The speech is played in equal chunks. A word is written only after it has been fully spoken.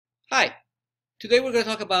Hi, today we're going to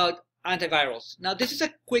talk about antivirals. Now this is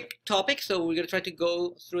a quick topic, so we're going to try to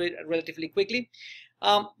go through it relatively quickly.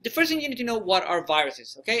 The first thing you need to know what are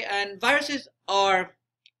viruses, okay? And viruses are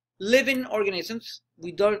living organisms.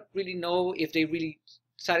 We don't really know if they really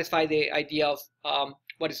satisfy the idea of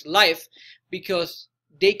what is life because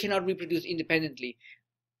they cannot reproduce independently.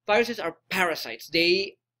 Viruses are parasites.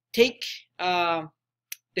 They take the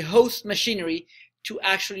host machinery to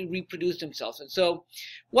actually reproduce themselves. And so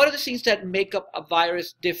what are the things that make up a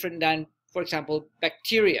virus different than, for example,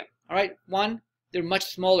 bacteria? All right, one, they're much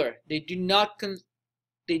smaller. They do not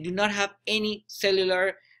have any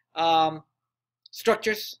cellular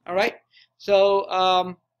structures. All right,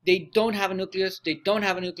 so they don't have a nucleus, they don't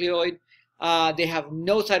have a nucleoid, they have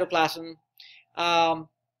no cytoplasm,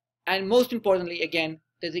 and most importantly, again,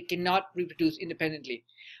 that they cannot reproduce independently.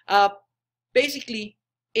 Basically,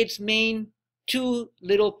 its main two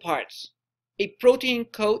little parts: a protein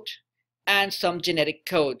coat and some genetic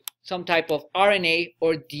code, some type of RNA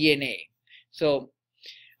or DNA. So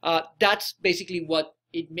that's basically what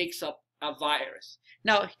it makes up a virus.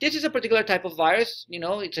 Now, this is a particular type of virus. You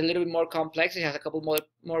know, it's a little bit more complex. It has a couple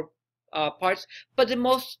more parts, but the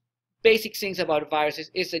most basic things about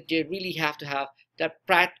viruses is that they really have to have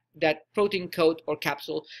that protein coat or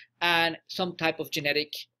capsule and some type of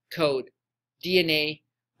genetic code, DNA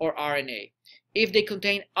or RNA. If they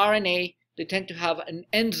contain RNA, they tend to have an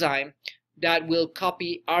enzyme that will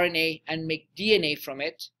copy RNA and make DNA from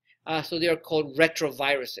it. So they are called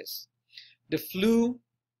retroviruses. The flu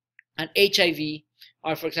and HIV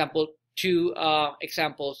are, for example, two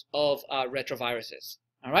examples of retroviruses.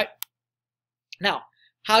 All right. Now,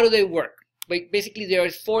 how do they work? Basically, there are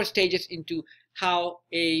 4 stages into how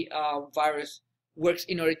a virus works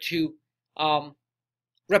in order to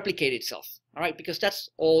replicate itself. All right, because that's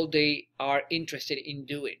all they are interested in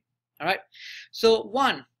doing. All right, so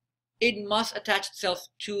one, it must attach itself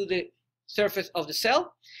to the surface of the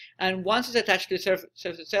cell, and once it's attached to the surface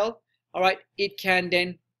of the cell, all right, it can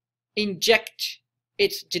then inject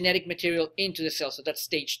its genetic material into the cell. So that's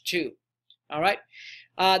stage 2. All right,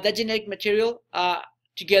 that genetic material,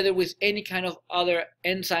 together with any kind of other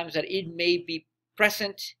enzymes that it may be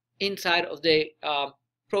present inside of the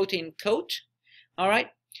protein coat, all right,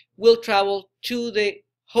 will travel to the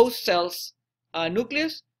host cell's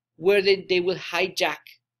nucleus, where they will hijack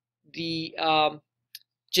the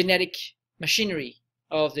genetic machinery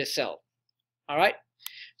of the cell. All right,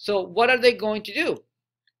 so what are they going to do?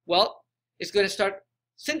 Well, it's going to start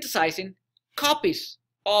synthesizing copies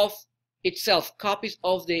of itself, copies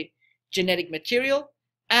of the genetic material,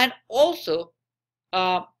 and also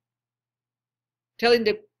telling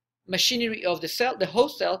the machinery of the cell, the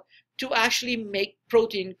host cell, to actually make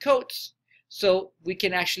protein coats so we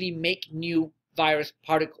can actually make new virus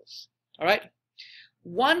particles. All right.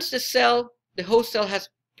 Once the host cell has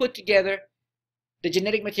put together the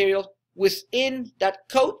genetic material within that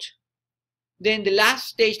coat, then the last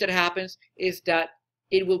stage that happens is that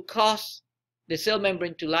it will cause the cell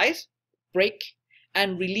membrane to lyse, break,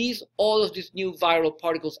 and release all of these new viral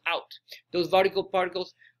particles out. Those viral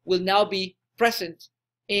particles will now be present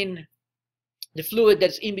in the fluid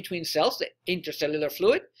that's in between cells, the intercellular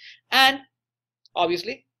fluid, and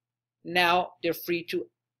obviously now they're free to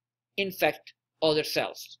infect other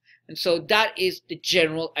cells. And so that is the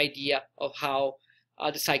general idea of how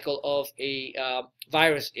the cycle of a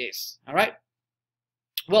virus is. All right.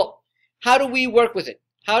 Well, how do we work with it?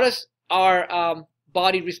 How does our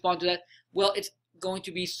body respond to that? Well, it's going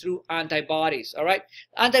to be through antibodies. All right.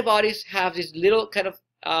 Antibodies have this little kind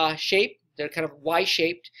of shape. They're kind of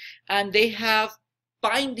Y-shaped, and they have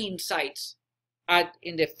binding sites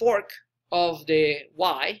in the fork of the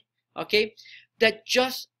Y, okay, that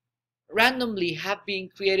just randomly have been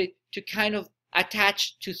created to kind of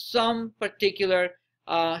attach to some particular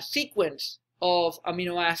sequence of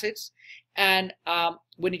amino acids. And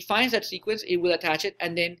when it finds that sequence, it will attach it,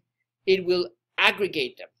 and then it will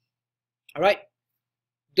aggregate them. All right,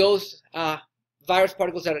 those virus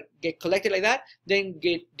particles that get collected like that then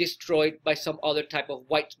get destroyed by some other type of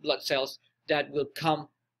white blood cells that will come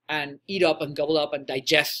and eat up and gobble up and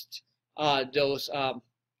digest those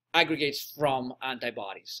aggregates from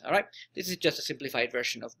antibodies. All right, this is just a simplified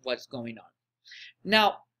version of what's going on.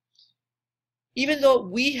 Now, even though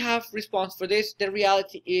we have response for this, the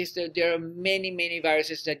reality is that there are many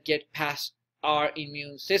viruses that get past our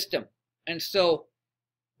immune system, and so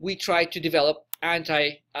we try to develop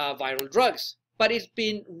antiviral drugs. But it's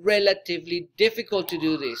been relatively difficult to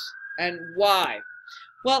do this. And why?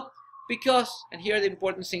 Well, because, and here are the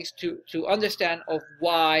important things to understand of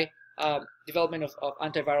why development of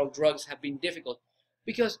antiviral drugs have been difficult.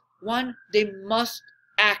 Because one, they must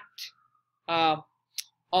act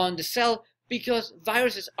on the cell because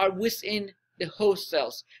viruses are within the host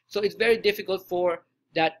cells. So it's very difficult for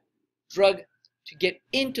that drug to get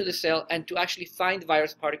into the cell and to actually find the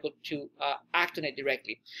virus particle to act on it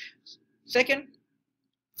directly. Second,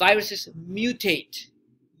 viruses mutate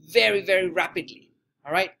very, very rapidly.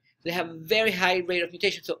 All right, they have a very high rate of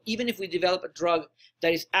mutation. So even if we develop a drug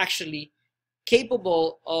that is actually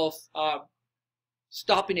capable of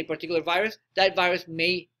stopping a particular virus, that virus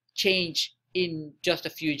may change in just a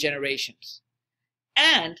few generations.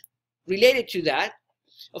 And related to that,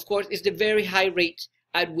 of course, is the very high rate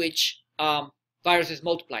at which viruses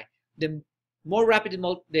multiply. The more rapid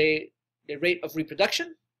the rate of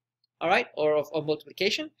reproduction, all right, or of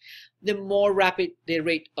multiplication, the more rapid the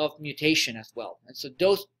rate of mutation as well. And so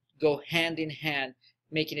those go hand in hand,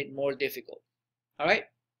 making it more difficult. All right.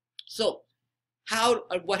 So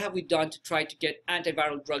what have we done to try to get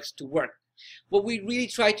antiviral drugs to work? What we really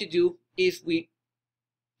try to do is we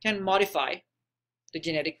can modify the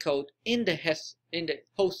genetic code in the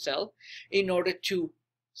host cell in order to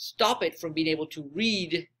stop it from being able to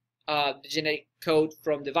read the genetic code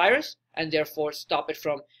from the virus and therefore stop it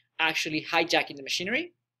from actually hijacking the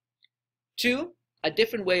machinery. Two, a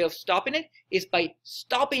different way of stopping it is by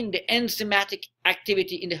stopping the enzymatic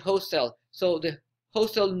activity in the host cell. So the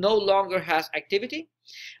host cell no longer has activity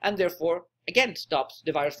and therefore again stops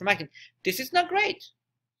the virus from acting. This is not great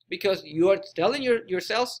because you are telling your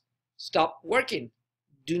cells stop working,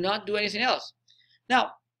 do not do anything else.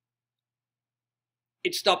 Now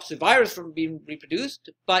it stops the virus from being reproduced,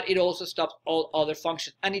 but it also stops all other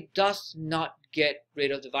functions, and it does not get rid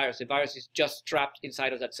of the virus. The virus is just trapped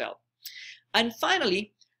inside of that cell. And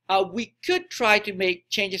finally, we could try to make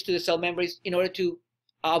changes to the cell membranes in order to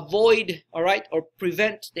avoid, all right, or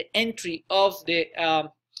prevent the entry of the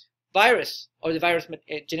virus or the virus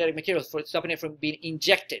genetic materials, for stopping it from being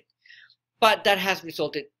injected. But that has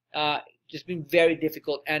resulted, it's been very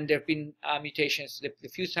difficult, and there have been mutations. The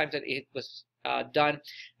few times that it was done,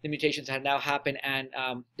 the mutations have now happened, and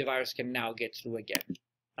the virus can now get through again.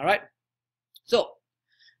 All right. So,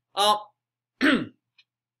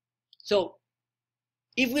 so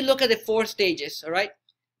if we look at the 4 stages, all right,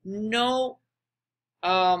 no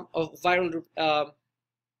of viral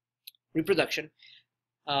reproduction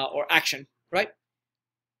or action, right?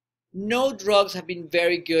 No drugs have been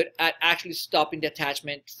very good at actually stopping the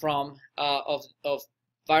attachment from of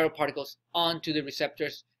viral particles onto the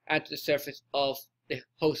receptors and to the surface of the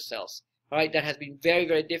host cells. All right, that has been very,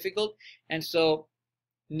 very difficult, and so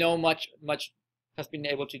no much has been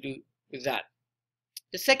able to do with that.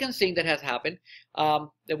 The second thing that has happened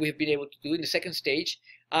that we have been able to do in the second stage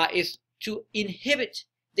is to inhibit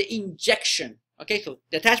the injection. Okay, so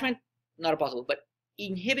the attachment not possible, but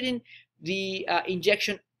inhibiting the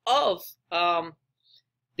injection of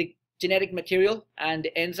the genetic material and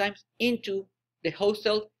the enzymes into the host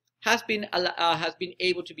cell has been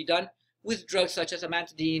able to be done with drugs such as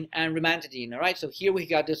amantadine and rimantadine. All right, so here we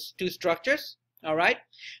got these 2 structures. All right,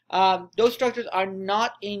 those structures are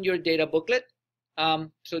not in your data booklet,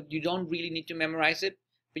 so you don't really need to memorize it,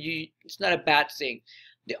 but it's not a bad thing.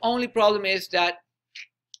 The only problem is that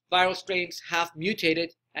viral strains have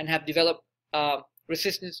mutated and have developed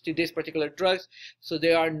resistance to these particular drugs, so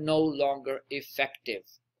they are no longer effective.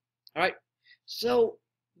 All right, so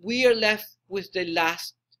we are left with the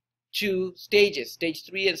last 2 stages, stage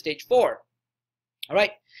 3 and stage 4. All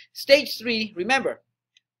right, stage 3, remember,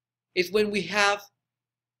 is when we have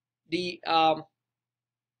the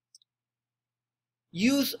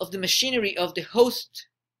use of the machinery of the host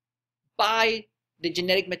by the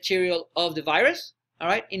genetic material of the virus, all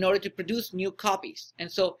right, in order to produce new copies. And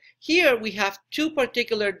so here we have 2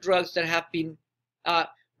 particular drugs that have been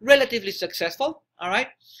relatively successful, all right,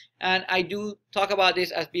 and I do talk about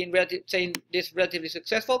this as being relatively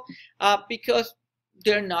successful because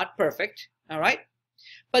they're not perfect, all right,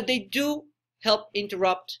 but they do help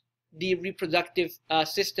interrupt the reproductive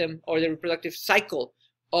system or the reproductive cycle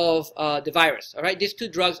of the virus. All right, these 2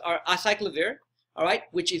 drugs are Acyclovir, all right,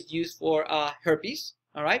 which is used for herpes,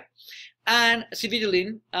 all right, and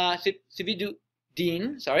cividudine,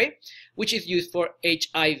 sorry, which is used for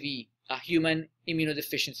HIV, a human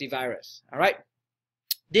immunodeficiency virus. All right,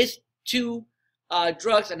 these 2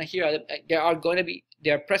 drugs, and here they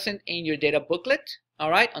are present in your data booklet. All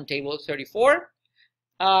right, on table 34.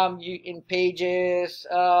 In pages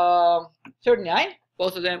 39,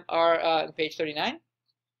 both of them are on page 39.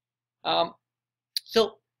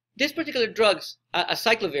 So these particular drugs,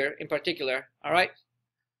 acyclovir in particular, all right,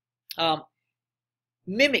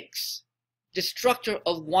 mimics the structure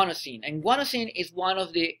of guanosine, and guanosine is one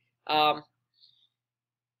of the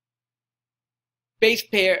base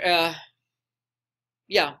pair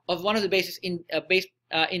one of the bases in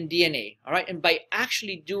in DNA. All right, and by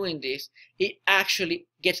actually doing this, it actually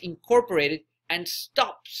gets incorporated and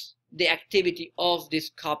stops the activity of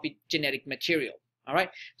this copied genetic material. All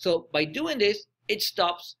right, so by doing this, it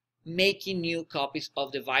stops making new copies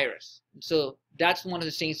of the virus. So that's one of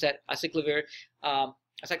the things that acyclovir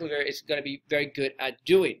is going to be very good at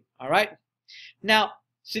doing. All right, now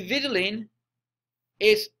cividulin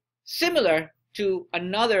is similar to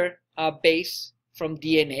another base from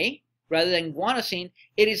DNA. Rather than guanosine,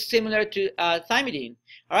 it is similar to thymidine.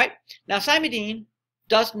 All right, now thymidine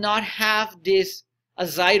does not have this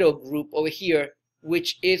azido group over here,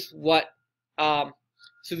 which is what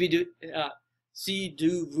siduvudine,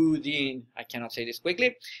 I cannot say this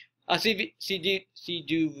quickly,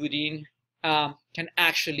 siduvudine can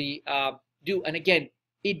actually do. And again,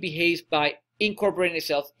 it behaves by incorporating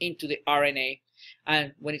itself into the RNA.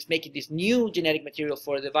 And when it's making this new genetic material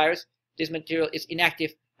for the virus, this material is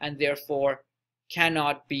inactive and therefore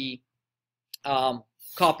cannot be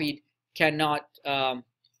copied, cannot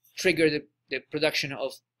trigger the production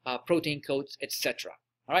of protein codes, etc.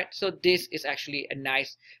 All right, so this is actually a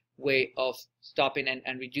nice way of stopping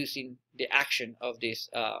and reducing the action of this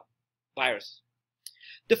virus.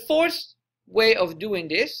 The fourth way of doing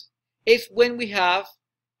this is when we have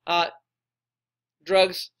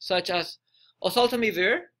drugs such as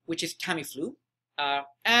Oseltamivir, which is Tamiflu,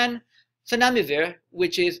 and Zanamivir,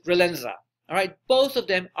 which is Relenza. All right, both of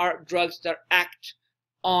them are drugs that act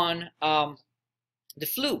on the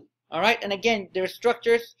flu. All right, and again, their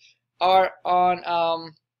structures are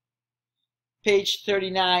on page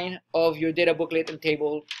 39 of your data booklet and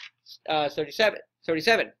table 37.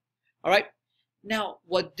 All right, now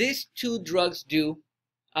what these two drugs do,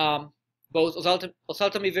 both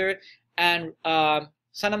Oseltamivir and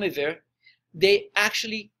Zanamivir, they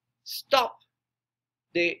actually stop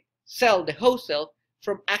the cell, the host cell,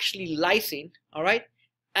 from actually lysing, all right,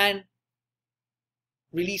 and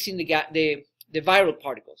releasing the viral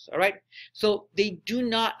particles. All right, so they do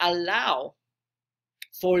not allow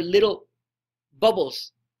for little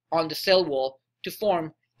bubbles on the cell wall to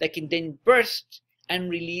form that can then burst and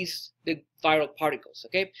release the viral particles.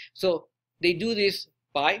 Okay, so they do this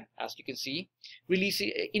by, as you can see,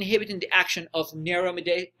 inhibiting the action of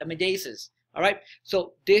neuramidases. All right,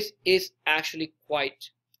 so this is actually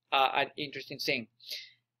quite an interesting thing.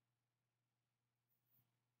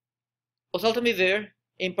 Oseltamivir,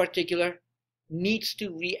 in particular, needs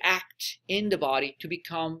to react in the body to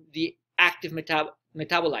become the active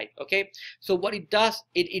metabolite. Okay, so what it does,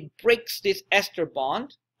 it breaks this ester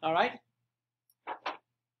bond. All right,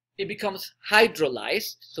 it becomes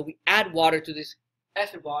hydrolyzed. So we add water to this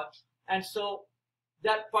ester bond, and so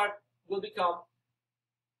that part will become.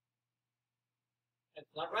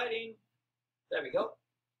 It's not writing. There we go.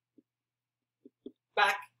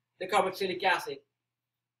 Back the carboxylic acid.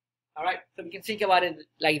 All right, so we can think about it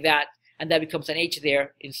like that, and that becomes an H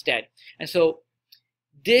there instead. And so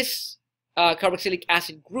this carboxylic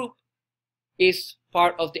acid group is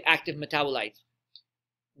part of the active metabolite.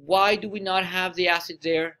 Why do we not have the acid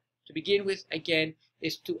there to begin with? Again,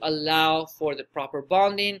 is to allow for the proper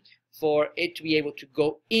bonding, for it to be able to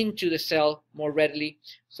go into the cell more readily.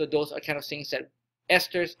 So those are kind of things that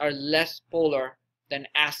esters are less polar than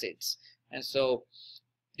acids. And so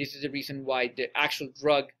this is the reason why the actual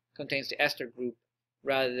drug contains the ester group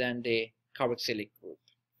rather than the carboxylic group.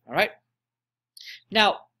 All right.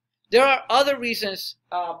 Now, there are other reasons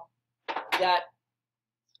that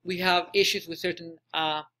we have issues with certain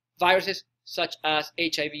viruses, such as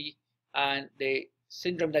HIV and the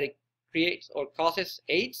syndrome that it creates or causes,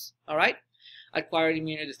 AIDS. All right, acquired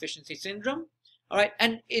immunodeficiency syndrome. All right,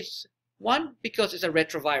 and it's one because it's a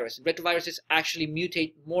retrovirus. Retroviruses actually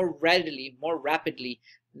mutate more readily, more rapidly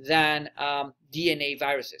than DNA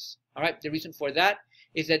viruses. All right, the reason for that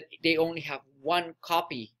is that they only have one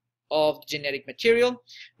copy of the genetic material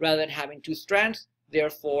rather than having two strands.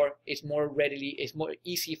 Therefore, it's more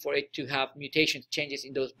easy for it to have mutations, changes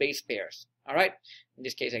in those base pairs. All right, in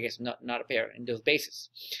this case, I guess not a pair, in those bases.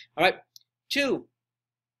 All right, two,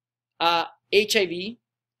 HIV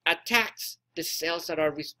attacks the cells that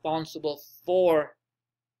are responsible for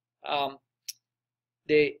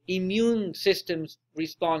the immune system's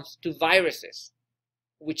response to viruses,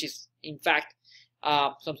 which is in fact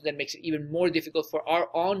something that makes it even more difficult for our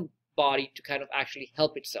own body to kind of actually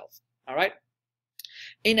help itself. All right.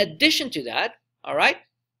 In addition to that, all right,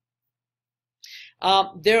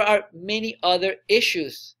 there are many other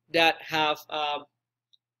issues that have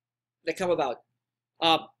that come about.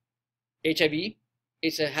 HIV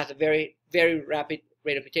has a very rapid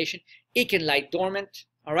rate of mutation. It can lie dormant.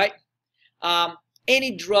 All right.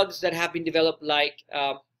 any drugs that have been developed like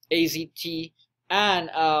AZT and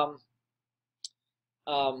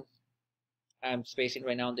I'm spacing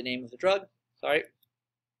right now on the name of the drug, sorry,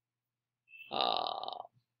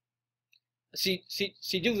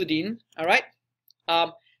 Siduvudine, all right,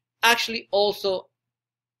 actually also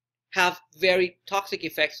have very toxic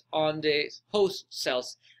effects on the host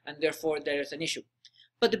cells, and therefore there is an issue.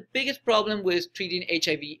 But the biggest problem with treating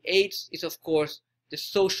HIV/AIDS is, of course, the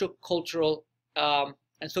socio-cultural and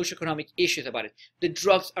socioeconomic issues about it. The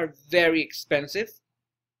drugs are very expensive.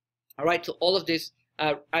 All right, so all of these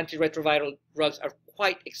antiretroviral drugs are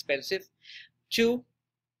quite expensive. Two,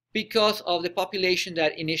 because of the population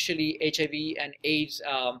that initially HIV and AIDS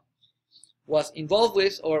was involved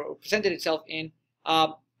with or presented itself in,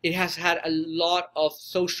 it has had a lot of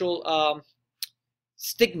social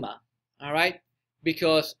stigma, all right,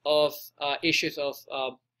 because of issues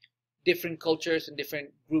of different cultures and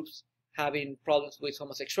different groups having problems with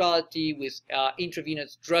homosexuality, with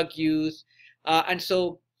intravenous drug use,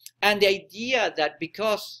 and the idea that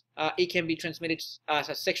because it can be transmitted as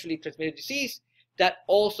a sexually transmitted disease, that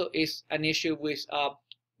also is an issue with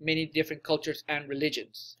many different cultures and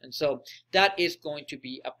religions, and so that is going to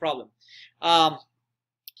be a problem.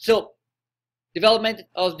 So development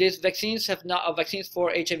of these vaccines vaccines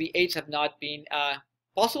for HIV/AIDS have not been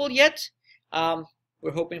possible yet.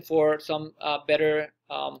 We're hoping for some better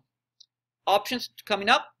options coming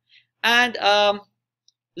up, and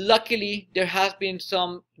luckily there has been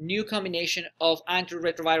some new combination of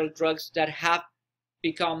antiretroviral drugs that have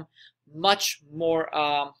become much more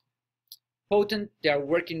potent. They are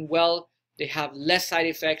working well. They have less side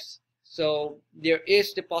effects, so there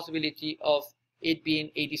is the possibility of it being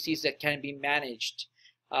a disease that can be managed,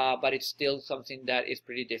 but it's still something that is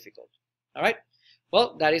pretty difficult. All right,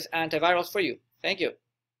 well, that is antivirals for you. Thank you.